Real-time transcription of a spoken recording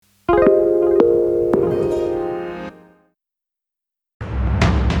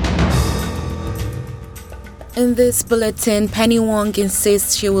In this bulletin, Penny Wong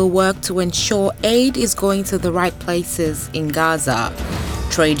insists she will work to ensure aid is going to the right places in Gaza.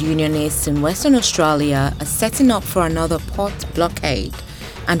 Trade unionists in Western Australia are setting up for another port blockade.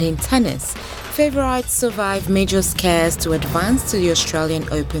 And in tennis, favourites survive major scares to advance to the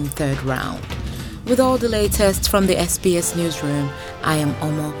Australian Open third round. With all the latest from the SBS newsroom, I am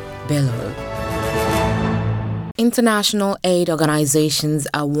Omo Bello. International aid organizations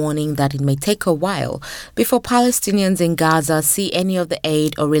are warning that it may take a while before Palestinians in Gaza see any of the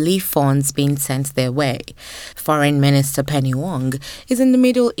aid or relief funds being sent their way. Foreign Minister Penny Wong is in the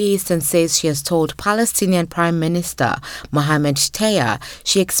Middle East and says she has told Palestinian Prime Minister Mohammed Shtayyeh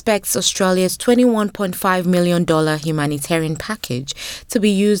she expects Australia's $21.5 million humanitarian package to be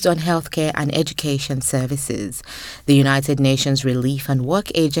used on healthcare and education services. The United Nations Relief and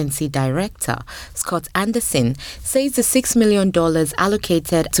Work Agency Director, Scott Anderson, says the $6 million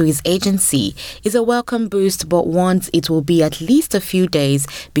allocated to his agency is a welcome boost but warns it will be at least a few days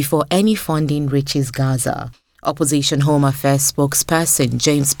before any funding reaches Gaza. Opposition Home Affairs spokesperson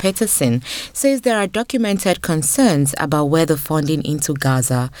James Peterson says there are documented concerns about where the funding into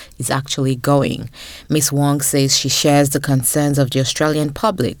Gaza is actually going. Ms. Wong says she shares the concerns of the Australian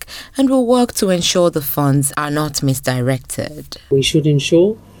public and will work to ensure the funds are not misdirected. We should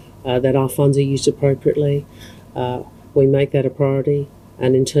ensure that our funds are used appropriately. We make that a priority,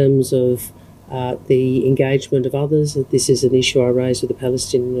 and in terms of the engagement of others, this is an issue I raised with the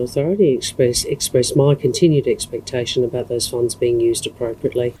Palestinian Authority, express my continued expectation about those funds being used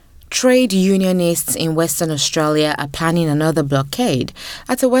appropriately. Trade unionists in Western Australia are planning another blockade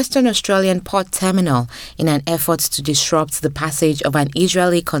at a Western Australian port terminal in an effort to disrupt the passage of an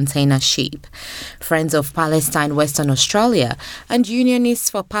Israeli container ship. Friends of Palestine Western Australia and Unionists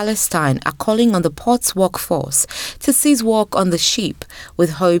for Palestine are calling on the port's workforce to cease work on the ship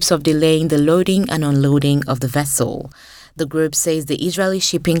with hopes of delaying the loading and unloading of the vessel. The group says the Israeli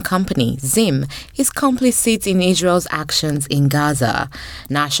shipping company, Zim, is complicit in Israel's actions in Gaza.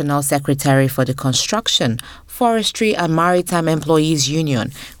 National Secretary for the Construction, Forestry and Maritime Employees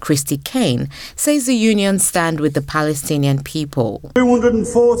Union, Christy Kane, says the union stand with the Palestinian people.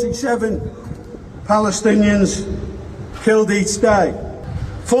 247 Palestinians killed each day.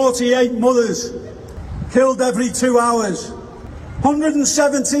 48 mothers killed every 2 hours.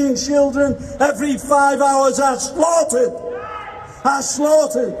 117 children every 5 hours are slaughtered.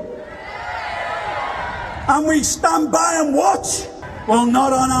 And we stand by and watch. Well,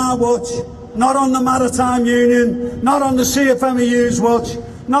 not on our watch, not on the Maritime Union, not on the CFMEU's watch,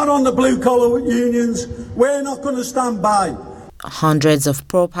 not on the blue-collar unions. We're not going to stand by. Hundreds of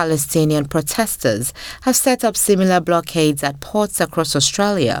pro-Palestinian protesters have set up similar blockades at ports across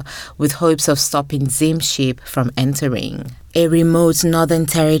Australia with hopes of stopping Zim's ship from entering. A remote Northern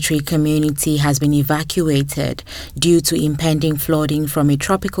Territory community has been evacuated due to impending flooding from a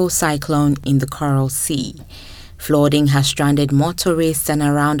tropical cyclone in the Coral Sea. Flooding has stranded motorists and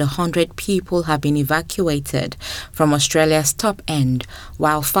around 100 people have been evacuated from Australia's top end,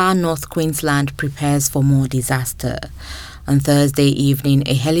 while far north Queensland prepares for more disaster. On Thursday evening,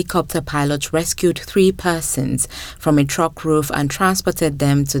 a helicopter pilot rescued 3 persons from a truck roof and transported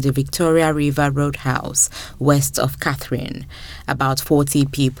them to the Victoria River Roadhouse, west of Katherine. About 40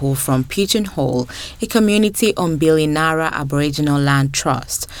 people from Pigeonhole, a community on Billinara Aboriginal Land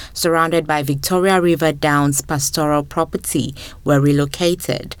Trust, surrounded by Victoria River Downs pastoral property, were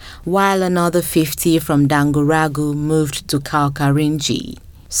relocated, while another 50 from Danguragu moved to Kalkarinji.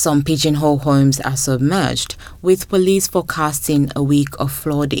 Some Pigeonhole homes are submerged, with police forecasting a week of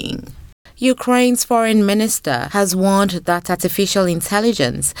flooding. Ukraine's foreign minister has warned that artificial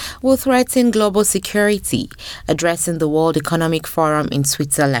intelligence will threaten global security, addressing the World Economic Forum in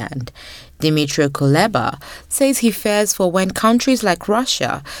Switzerland. Dmitry Kuleba says he fears for when countries like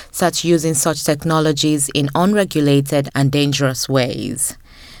Russia start using such technologies in unregulated and dangerous ways.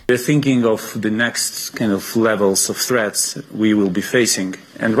 We're thinking of the next kind of levels of threats we will be facing.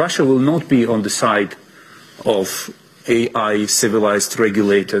 And Russia will not be on the side of AI civilized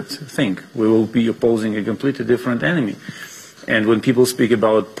regulated thing. We will be opposing a completely different enemy. And when people speak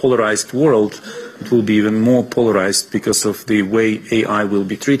about polarized world, it will be even more polarized because of the way AI will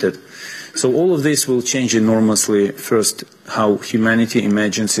be treated. So all of this will change enormously. First, how humanity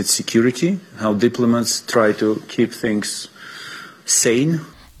imagines its security, how diplomats try to keep things sane.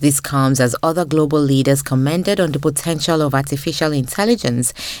 This comes as other global leaders commented on the potential of artificial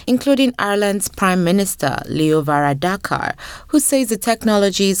intelligence, including Ireland's Prime Minister Leo Varadkar, who says the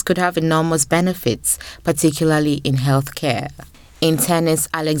technologies could have enormous benefits, particularly in healthcare. In tennis,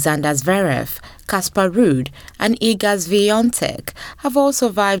 Alexander Zverev, Casper Ruud and Iga Swiatek have all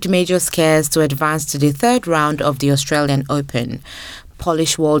survived major scares to advance to the third round of the Australian Open.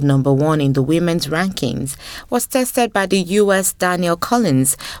 Polish world number 1 in the women's rankings was tested by the US Daniel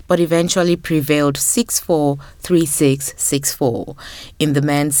Collins but eventually prevailed 6-4, 3-6, 6-4. In the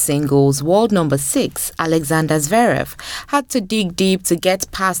men's singles, world number 6 Alexander Zverev had to dig deep to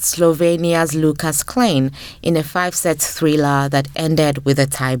get past Slovenia's Lukas Klein in a 5-set thriller that ended with a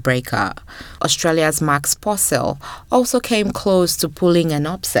tiebreaker. Australia's Max Purcell also came close to pulling an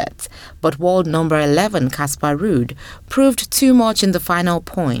upset, but world number 11 Casper Ruud proved too much in the final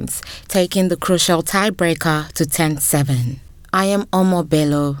points, taking the crucial tiebreaker to 10-7. I am Omo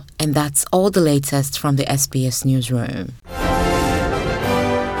Bello, and that's all the latest from the SBS Newsroom.